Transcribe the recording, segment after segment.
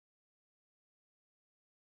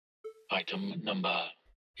Item number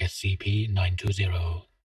SCP-920.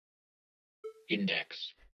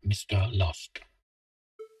 Index Mr. Lost.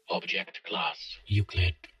 Object Class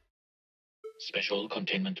Euclid. Special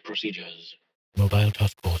Containment Procedures. Mobile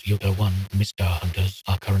Task Force Utah 1 Mr. Hunters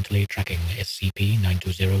are currently tracking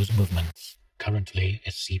SCP-920's movements. Currently,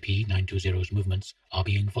 SCP-920's movements are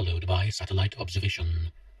being followed by satellite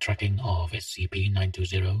observation. Tracking of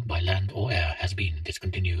SCP-920 by land or air has been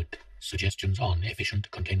discontinued. Suggestions on efficient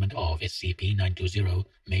containment of SCP-920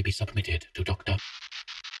 may be submitted to Dr.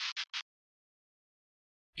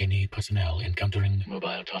 Any personnel encountering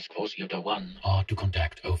Mobile Task Force Utah 1. are to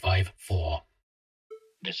contact 054.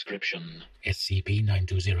 Description: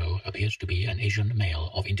 SCP-920 appears to be an Asian male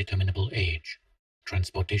of indeterminable age.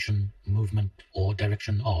 Transportation, movement, or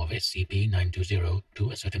direction of SCP-920 to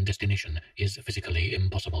a certain destination is physically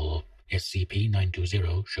impossible.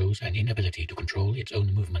 SCP-920 shows an inability to control its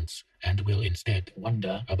own movements and will instead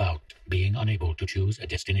wander about, being unable to choose a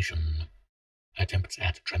destination. Attempts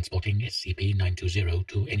at transporting SCP-920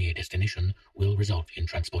 to any destination will result in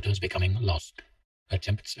transporters becoming lost.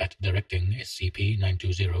 Attempts at directing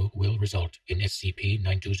SCP-920 will result in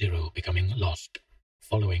SCP-920 becoming lost.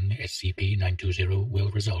 Following SCP-920 will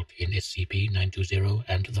result in SCP-920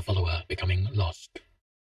 and the follower becoming lost.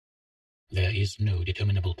 There is no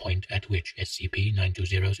determinable point at which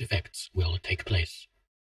SCP-920's effects will take place.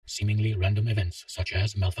 Seemingly random events such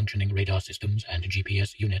as malfunctioning radar systems and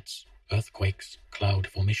GPS units, earthquakes, cloud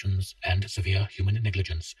formations, and severe human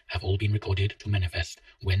negligence have all been recorded to manifest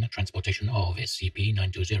when transportation of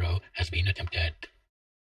SCP-920 has been attempted.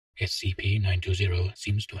 SCP-920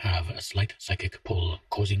 seems to have a slight psychic pull,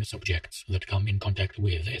 causing subjects that come in contact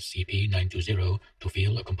with SCP-920 to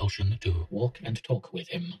feel a compulsion to walk and talk with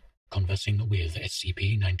him. Conversing with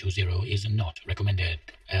SCP-920 is not recommended,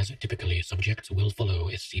 as typically subjects will follow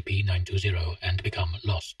SCP-920 and become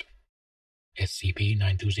lost.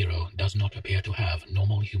 SCP-920 does not appear to have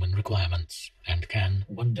normal human requirements, and can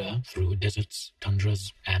wander through deserts,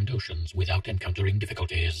 tundras, and oceans without encountering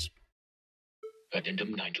difficulties.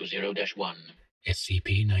 Addendum 920-1.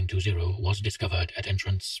 SCP-920 was discovered at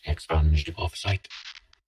entrance expunged off-site.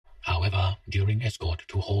 However, during escort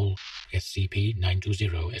to Hall,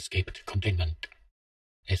 SCP-920 escaped containment.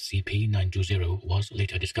 SCP-920 was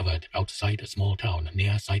later discovered outside a small town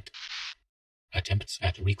near site. Attempts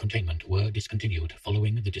at recontainment were discontinued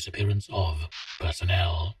following the disappearance of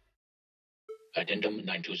personnel. Addendum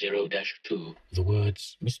 920-2. The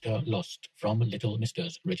words Mr. Lost from Little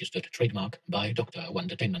Mister's registered trademark by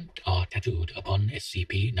dr-wondertainment are tattooed upon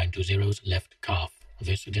SCP-920's left calf.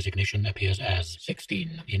 This designation appears as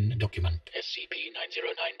 16 in document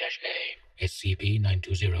SCP-909-A.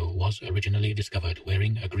 SCP-920 was originally discovered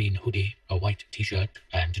wearing a green hoodie, a white t-shirt,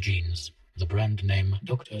 and jeans. The brand name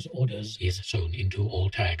Doctor's Orders is sewn into all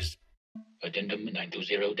tags. Addendum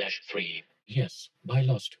 920-3. Yes, by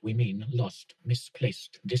lost we mean lost,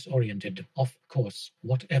 misplaced, disoriented, off course,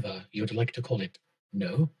 whatever you'd like to call it.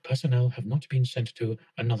 No, personnel have not been sent to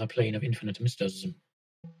another plane of infinite misters.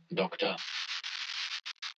 Doctor.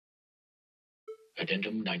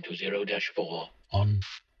 Addendum 920-4. On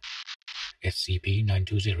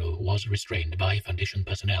SCP-920 was restrained by Foundation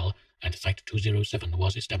personnel, and Site-207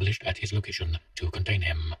 was established at his location to contain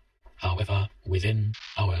him. However, within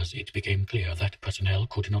hours it became clear that personnel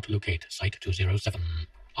could not locate Site-207.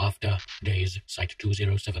 After days,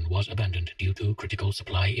 Site-207 was abandoned due to critical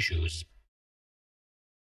supply issues.